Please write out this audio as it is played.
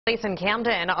Police in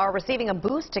Camden are receiving a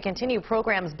boost to continue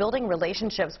programs building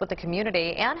relationships with the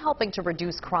community and helping to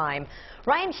reduce crime.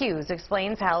 Ryan Hughes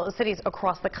explains how cities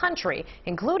across the country,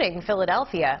 including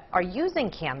Philadelphia, are using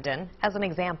Camden as an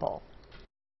example.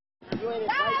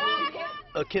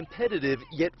 A competitive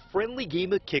yet friendly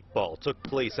game of kickball took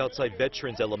place outside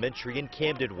Veterans Elementary in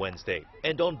Camden Wednesday.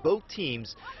 And on both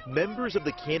teams, members of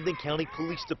the Camden County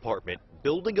Police Department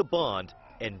building a bond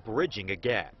and bridging a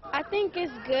gap. I think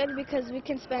it's good because we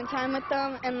can spend time with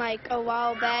them, and like a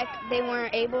while back they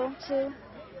weren't able to.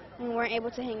 We weren't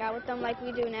able to hang out with them like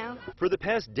we do now. For the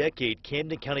past decade,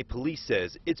 Camden County Police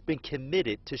says it's been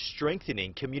committed to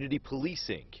strengthening community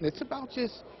policing. It's about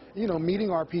just, meeting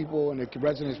our people and the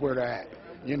residents where they're at.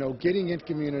 Getting into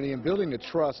community and building the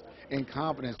trust and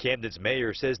confidence. Camden's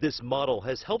mayor says this model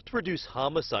has helped reduce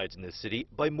homicides in the city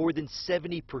by more than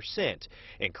 70%,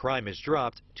 and crime has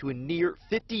dropped to a near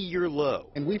 50-year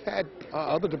low. And we've had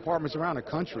other departments around the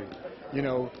country,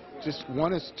 just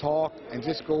want us to talk and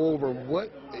just go over what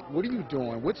are you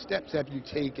doing? What steps have you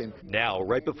taken? Now,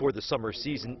 right before the summer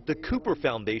season, the Cooper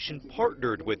Foundation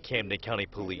partnered with Camden County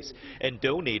Police and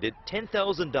donated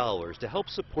 $10,000 to help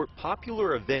support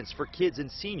popular events for kids and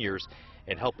seniors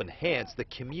and help enhance the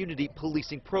community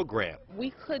policing program. We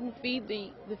couldn't feed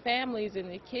the families and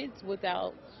the kids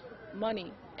without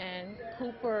money, and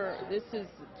Cooper, this is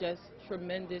just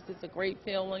tremendous. It's a great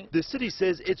feeling. The city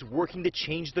says it's working to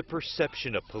change the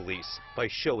perception of police by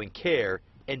showing care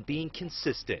and being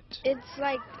consistent. It's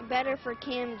like better for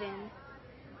Camden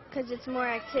because it's more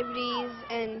activities,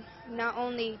 and not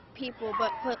only people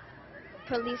but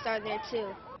police are there too.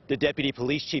 The deputy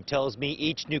police chief tells me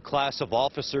each new class of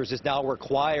officers is now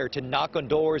required to knock on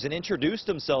doors and introduce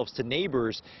themselves to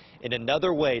neighbors in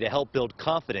another way to help build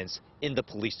confidence in the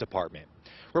police department.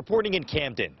 Reporting in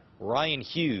Camden, Ryan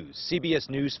Hughes, CBS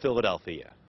News, Philadelphia.